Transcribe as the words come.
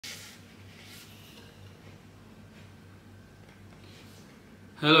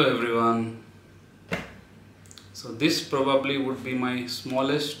Hello everyone. So this probably would be my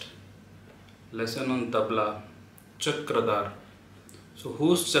smallest lesson on tabla, Chakradar. So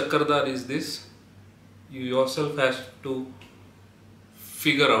whose Chakradar is this? You yourself have to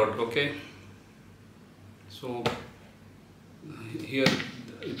figure out, okay? So here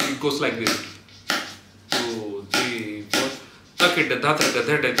it goes like this. 2, 3, 4. Takitadha,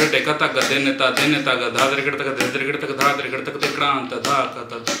 dhettekata, gadinata, dinataga, dhatereketetaka, dheredhereketetaka, dhatereketetaka, tikdaan-ta,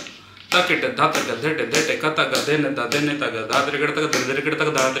 dha-kata. Takitadha, dhettekata, gadinata, dinataga, dhatereketetaka,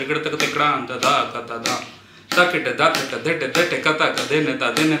 dheredhereketetaka, dhatereketetaka, tikdaan-ta, dha-kata. Takitadha, dhettekata, gadinata,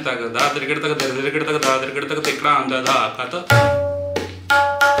 dinataga, dhatereketetaka, dheredhereketetaka, dhatereketetaka, tikdaan-ta, dha-kata.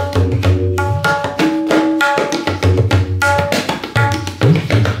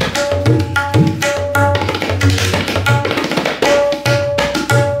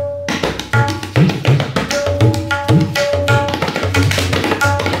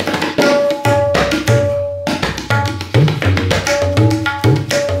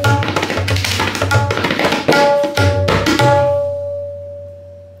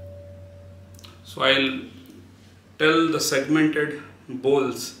 So I'll tell the segmented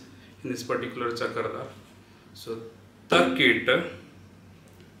Bols in this particular Chakradar. So Takitadha,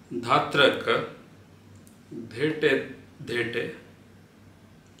 dhatereketetaka,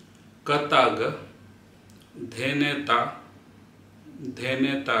 dheredhereketetaka,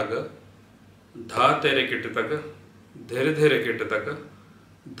 dinataga, dhatereketetaka, dheredhereketetaka,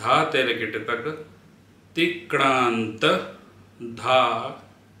 dhatereketetaka, tikdaan-ta,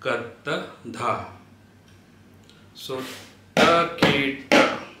 dha-kata. So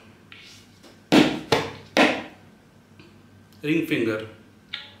Takitadha, ring finger,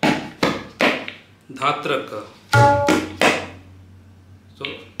 dhatereketetaka. So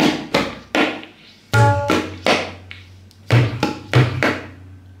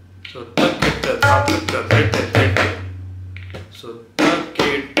Takitadha, dhatereketetaka. So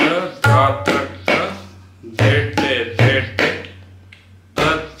Takitadha, dhatereketetaka,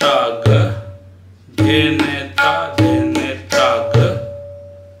 dheredhereketetaka, dinataga,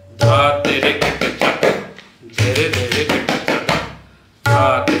 dhatereketetaka, dheredhereketetaka,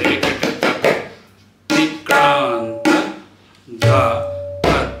 dhatereketetaka, tikdaan-ta,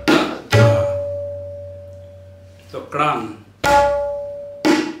 dha-kata. So kran.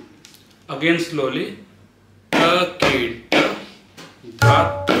 Again slowly. Takitadha,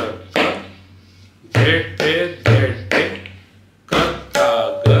 dhatereketetaka,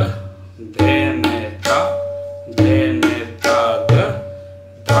 dheredhereketetaka, dinataga,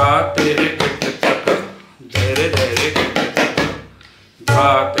 dhatereketetaka, dheredhereketetaka,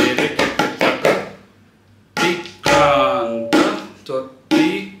 dhatereketetaka, tikdaan-ta. So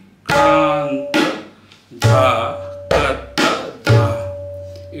tikdaan-ta, dha-kata.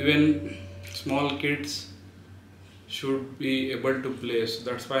 Even small kids should be able to play, so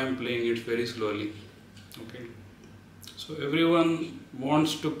that's why I'm playing it very slowly. Okay, so everyone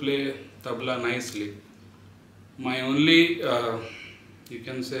wants to play tabla nicely. My only you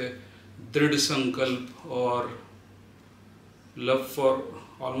can say drid sankalp or love for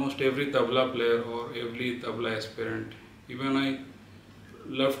almost every tabla player or every tabla aspirant. Even I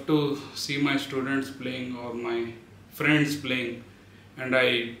love to see my students playing or my friends playing, and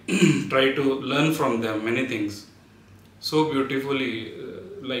I try to learn from them many things so beautifully,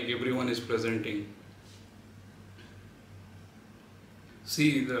 like everyone is presenting.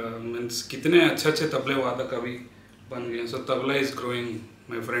 See the means कितने अच्छे तबले वादक अभी बन गए. So tabla is growing,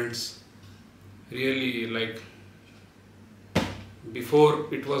 my friends. Really, like before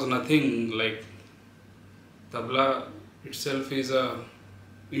it was nothing. Like tabla itself is a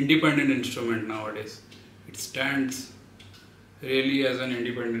independent instrument nowadays. It stands really as an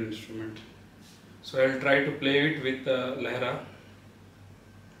independent instrument. So I'll try to play it with lehra.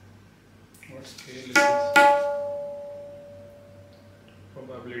 What scale is this?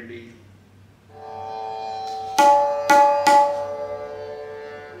 Probably D.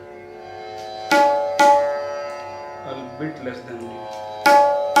 A bit less than D.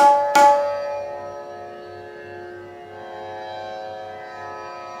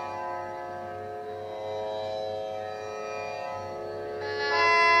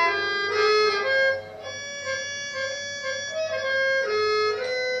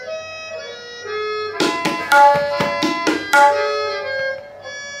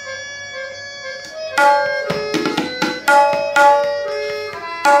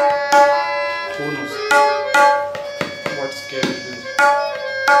 Who knows what scale is this?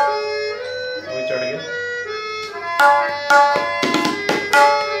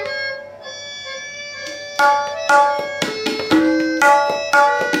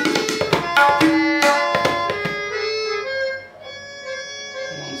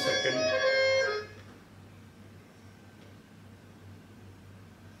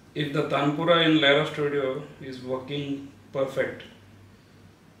 if the Tanpura in Lyra studio is working perfect,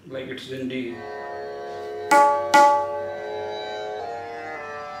 like it's in D,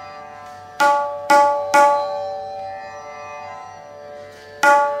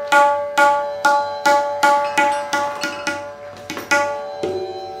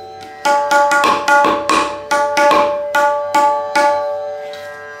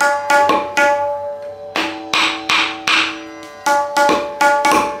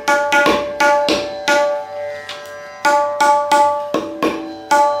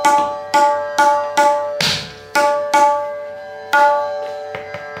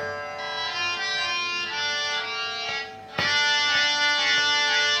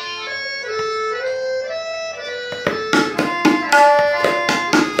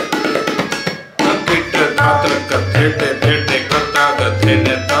 dheredhereketetaka,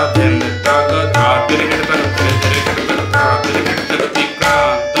 dhenataga, dhatereketetaka, dheredhereketetaka,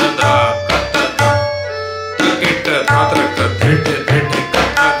 tikdaan-ta, dha-kata,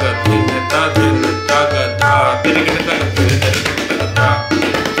 dheredhereketetaka, dinataga, dhatereketetaka, dheredhereketetaka,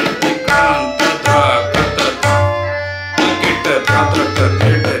 tikdaan-ta, dha-kata,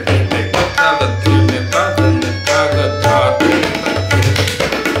 dheredhereketetaka, dinataga, dhatereketetaka.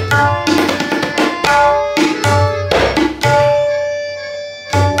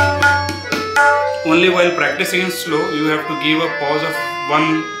 Only while practicing in slow, you have to give a pause of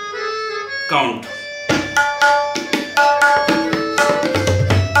 1 count.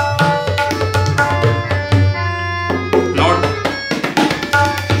 Not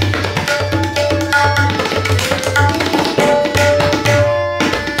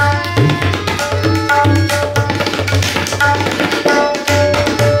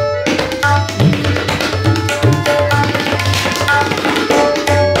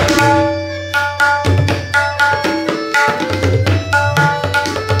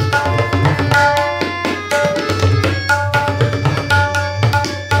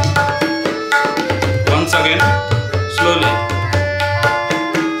once again, slowly.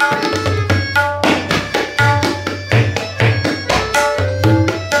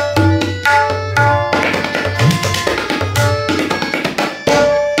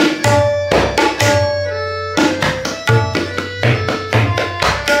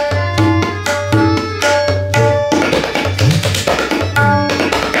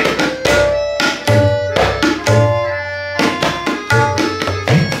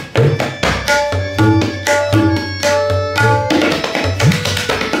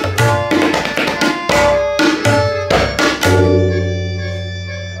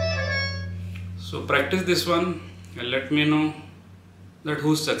 So practice this one and let me know that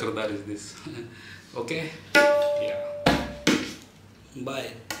whose Chakradar is this. Okay? Yeah.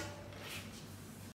 Bye.